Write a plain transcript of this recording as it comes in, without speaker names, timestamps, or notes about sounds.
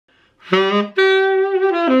Good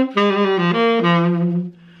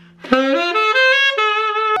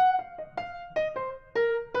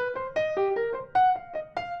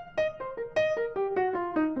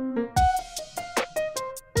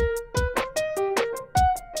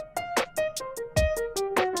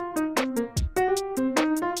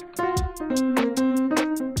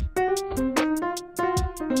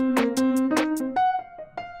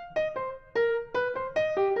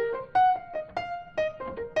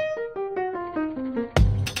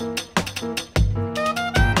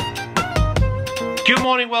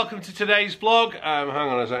morning, welcome to today's vlog. Hang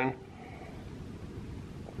on a second.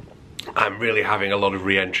 I'm really having a lot of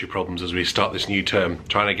re-entry problems as we start this new term,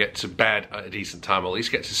 trying to get to bed at a decent time, or at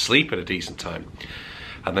least get to sleep at a decent time,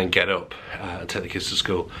 and then get up and take the kids to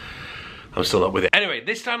school. I'm still not with it. Anyway,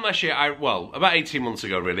 this time last year, about 18 months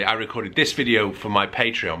ago really, I recorded this video for my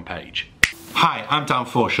Patreon page. Hi, I'm Dan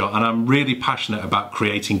Forshaw and I'm really passionate about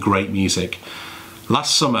creating great music.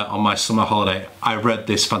 Last summer, on my summer holiday, I read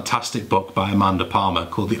this fantastic book by Amanda Palmer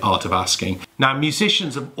called The Art of Asking. Now,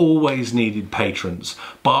 musicians have always needed patrons.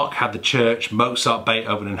 Bach had the church, Mozart,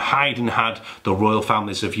 Beethoven and Haydn had the royal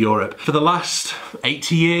families of Europe. For the last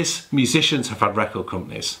 80 years, musicians have had record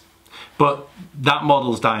companies. But that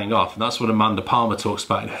model's dying off, and that's what Amanda Palmer talks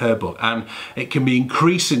about in her book. And it can be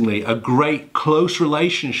increasingly a great close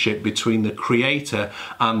relationship between the creator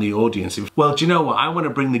and the audience. Well, do you know what? I want to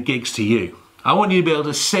bring the gigs to you. I want you to be able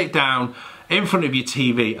to sit down in front of your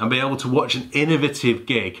TV and be able to watch an innovative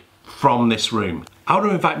gig from this room. I want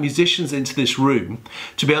to invite musicians into this room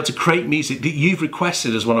to be able to create music that you've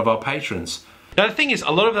requested as one of our patrons. Now the thing is,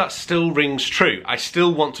 a lot of that still rings true. I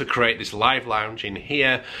still want to create this live lounge in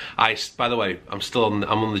here. By the way, I'm on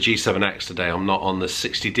the G7X today. I'm not on the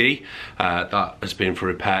 60D. That has been for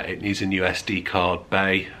repair. It needs a new SD card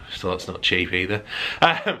bay, so that's not cheap either.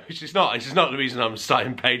 Which is not the reason I'm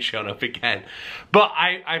starting Patreon up again. But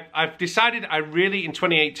I've decided in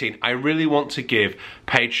 2018, I really want to give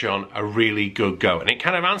Patreon a really good go. And it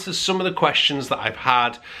kind of answers some of the questions that I've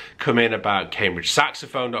had come in about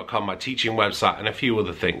CambridgeSaxophone.com, my teaching website, and a few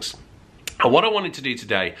other things. And what I wanted to do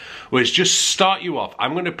today was just start you off.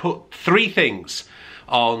 I'm going to put three things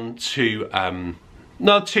onto,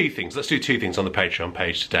 no, two things. Let's do two things on the Patreon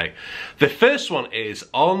page today. The first one is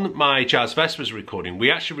on my Jazz Vespers recording.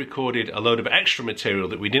 We actually recorded a load of extra material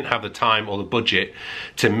that we didn't have the time or the budget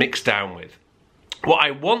to mix down with. What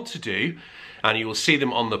I want to do, and you will see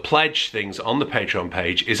them on the pledge things on the Patreon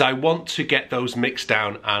page, is I want to get those mixed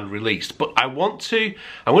down and released. But I'm going to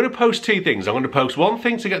post two things. I'm going to post one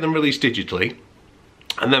thing to get them released digitally,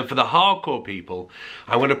 and then for the hardcore people,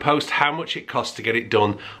 I'm going to post how much it costs to get it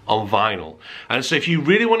done on vinyl. And so if you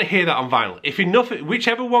really want to hear that on vinyl,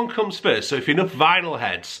 whichever one comes first, so if enough vinyl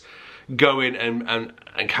heads go in and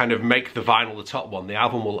kind of make the vinyl the top one, the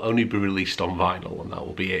album will only be released on vinyl, and that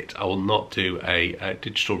will be it. I will not do a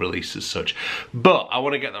digital release as such, but I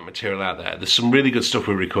want to get that material out there. There's some really good stuff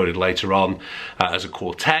we recorded later on as a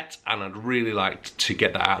quartet, and I'd really like to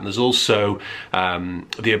get that out. And there's also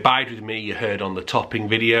the Abide With Me you heard on the topping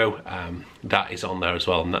video, that is on there as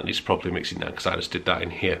well, and that needs properly mixing down because I just did that in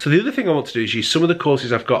here. So the other thing I want to do is use some of the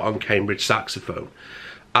courses I've got on Cambridge Saxophone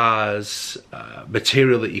as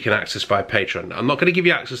material that you can access via Patreon. I'm not going to give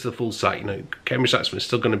you access to the full site. You know, Cambridge Saxophone is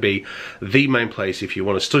still going to be the main place. If you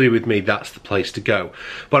want to study with me, that's the place to go.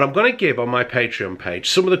 But I'm going to give on my Patreon page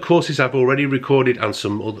some of the courses I've already recorded and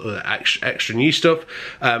some other extra new stuff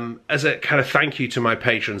as a kind of thank you to my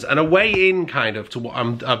patrons and a way in kind of to what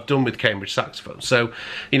I've done with Cambridge Saxophone. So,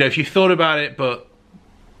 you know, if you thought about it, but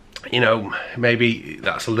you know, maybe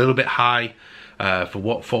that's a little bit high for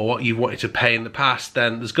what you've wanted to pay in the past,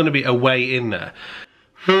 then there's going to be a way in there.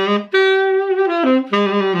 So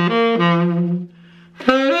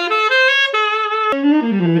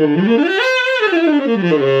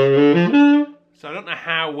I don't know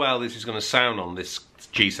how well this is going to sound on this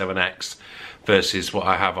G7X versus what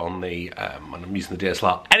I have on the when I'm using the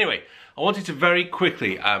DSLR. Anyway, I wanted to very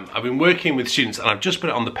quickly, I've been working with students and I've just put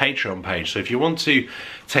it on the Patreon page, so if you want to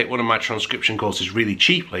take one of my transcription courses really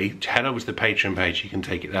cheaply, head over to the Patreon page, you can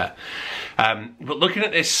take it there. But looking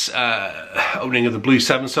at this opening of the Blue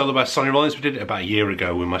 7 solo by Sonny Rollins, we did it about a year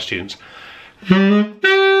ago with my students.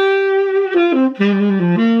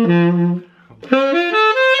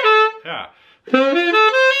 Yeah.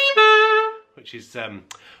 Which is an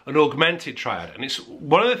augmented triad, and it's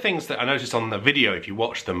one of the things that I noticed on the video. If you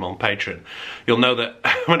watch them on Patreon, you'll know that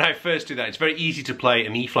when I first do that, it's very easy to play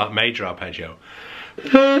an E-flat major arpeggio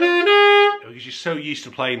because you're so used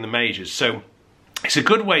to playing the majors. So it's a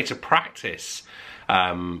good way to practice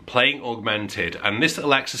playing augmented, and this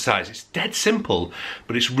little exercise, it's dead simple,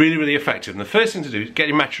 but it's really, really effective. And the first thing to do is get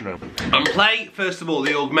your metronome and play, first of all,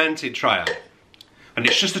 the augmented triad. And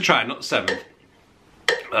it's just a triad, not the seventh.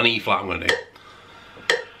 An E flat I'm going to do.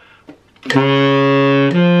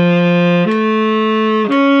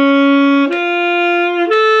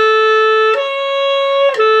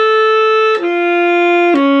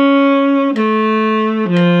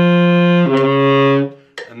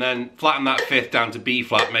 And then flatten that fifth down to B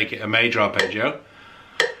flat, make it a major arpeggio.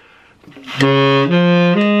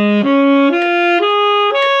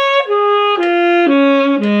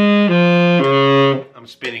 I'm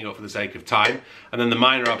spinning up for the sake of time. And then the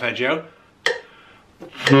minor arpeggio.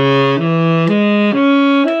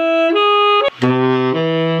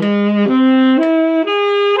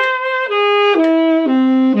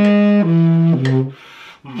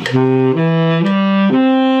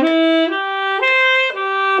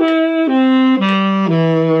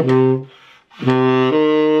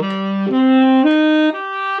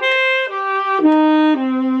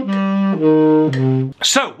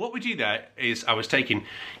 So what we do there is I was taking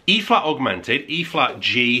E flat augmented, E flat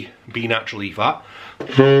G, B natural E flat.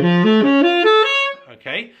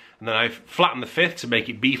 Okay, and then I've flattened the fifth to make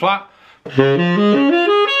it B flat. Which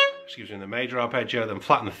gives me the major arpeggio, then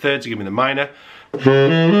flatten the third to give me the minor. And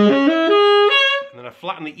then I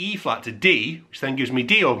flatten the E flat to D, which then gives me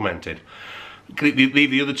D augmented.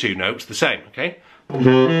 Leave the other two notes the same, okay?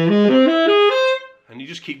 And you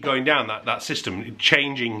just keep going down that system,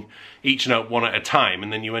 changing each note one at a time,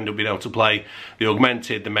 and then you end up being able to play the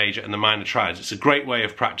augmented, the major and the minor triads. It's a great way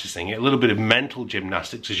of practicing it, a little bit of mental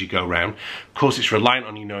gymnastics as you go around. Of course, it's reliant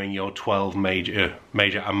on you knowing your 12 major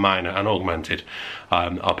and minor and augmented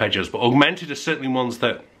arpeggios, but augmented are certainly ones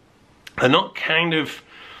that are not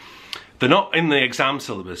they're not in the exam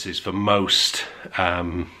syllabuses for most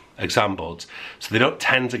exam boards, so they don't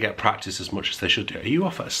tend to get practice as much as they should do. Are you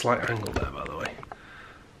off at a slight angle there, by the way?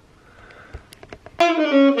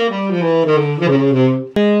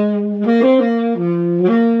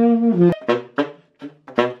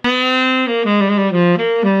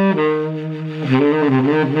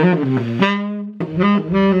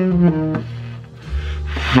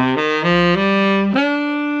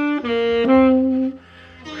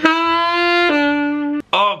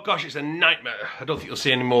 Oh gosh, it's a nightmare. I don't think you'll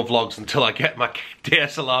see any more vlogs until I get my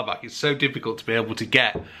DSLR back. It's so difficult to be able to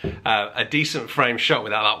get a decent frame shot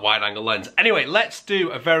without that wide angle lens. Anyway, let's do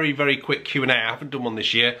a very, very quick Q&A. I haven't done one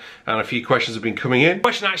this year, and a few questions have been coming in.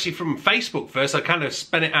 Question actually from Facebook first. I kind of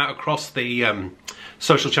spun it out across the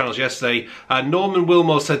social channels yesterday. Norman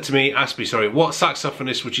Wilmore asked me, what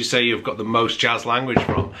saxophonist would you say you've got the most jazz language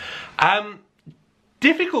from?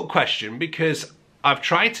 Difficult question, because I've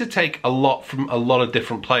tried to take a lot from a lot of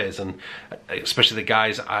different players, and especially the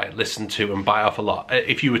guys I listen to and buy off a lot.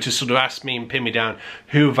 If you were to sort of ask me and pin me down,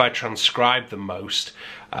 who have I transcribed the most,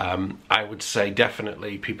 I would say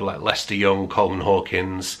definitely people like Lester Young, Coleman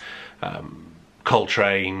Hawkins,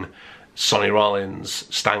 Coltrane, Sonny Rollins,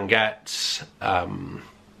 Stan Getz,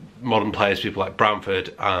 modern players, people like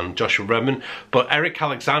Bramford and Joshua Redman. But Eric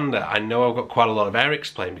Alexander, I know I've got quite a lot of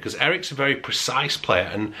Eric's playing, because Eric's a very precise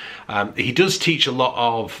player, and he does teach a lot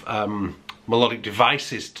of melodic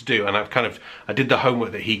devices to do, and I did the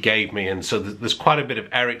homework that he gave me, and so there's quite a bit of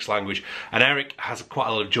Eric's language, and Eric has quite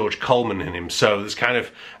a lot of George Coleman in him, so there's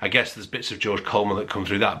I guess there's bits of George Coleman that come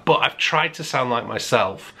through that. But I've tried to sound like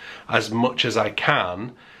myself as much as I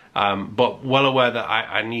can, but well aware that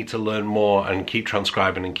I need to learn more and keep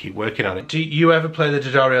transcribing and keep working at it. Do you ever play the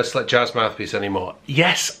D'Addario Select Jazz Mouthpiece anymore?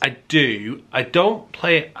 Yes, I do. I don't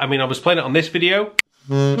play it, I mean, I was playing it on this video.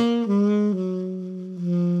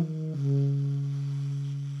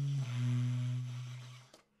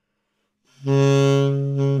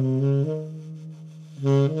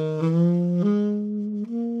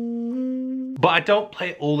 But I don't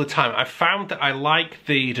play it all the time. I found that I like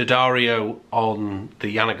the D'Addario on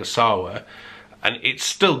the Yanagisawa, and it's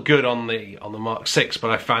still good on the Mark VI, but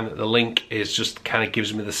I find that the link is just kind of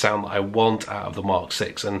gives me the sound that I want out of the Mark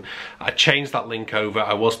VI, and I changed that link over.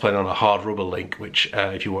 I was playing on a hard rubber link, which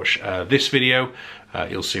if you watch this video,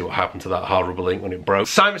 you'll see what happened to that hard rubber link when it broke.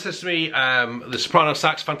 Simon says to me, the soprano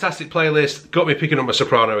sax, fantastic playlist, got me picking up my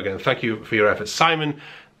soprano again. Thank you for your efforts. Simon,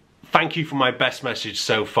 thank you for my best message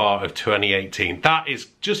so far of 2018. That is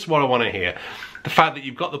just what I want to hear. The fact that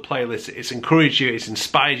you've got the playlist, it's encouraged you, it's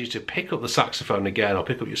inspired you to pick up the saxophone again, or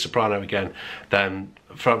pick up your soprano again, then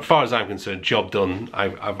as far as I'm concerned, job done.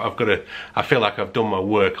 I feel like I've done my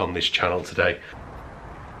work on this channel today.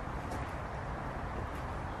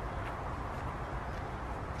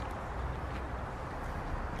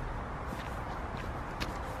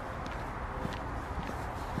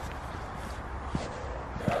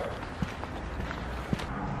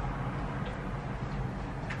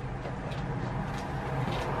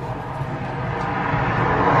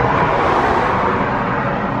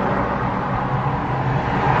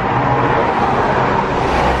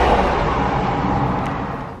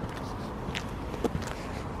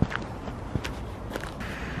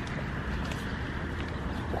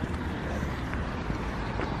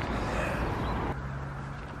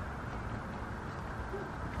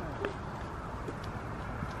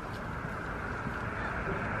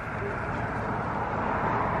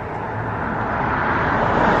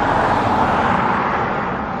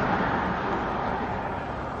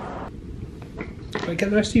 get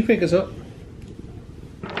the rest of your figures up.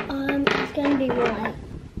 It's going to be white.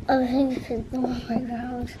 I think it's the one my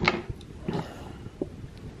house.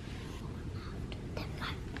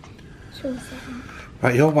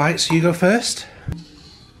 Right, you're white, so you go first.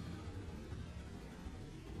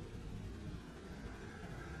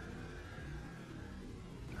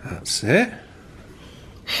 That's it.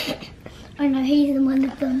 I know he's the one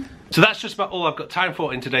that's done. So that's just about all I've got time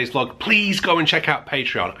for in today's vlog. Please go and check out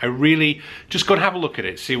Patreon. I really, just go and have a look at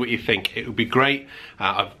it, see what you think. It would be great.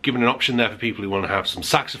 I've given an option there for people who want to have some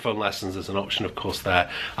saxophone lessons. There's an option, of course, there.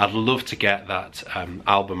 I'd love to get that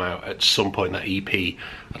album out at some point, that EP.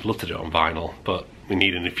 I'd love to do it on vinyl, but we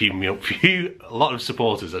need a lot of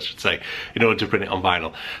supporters, I should say, in order to print it on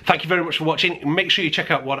vinyl. Thank you very much for watching. Make sure you check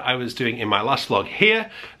out what I was doing in my last vlog here.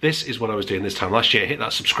 This is what I was doing this time last year. Hit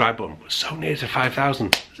that subscribe button. We're so near to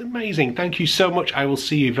 5,000. It's amazing. Thank you so much. I will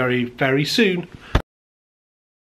see you very, very soon.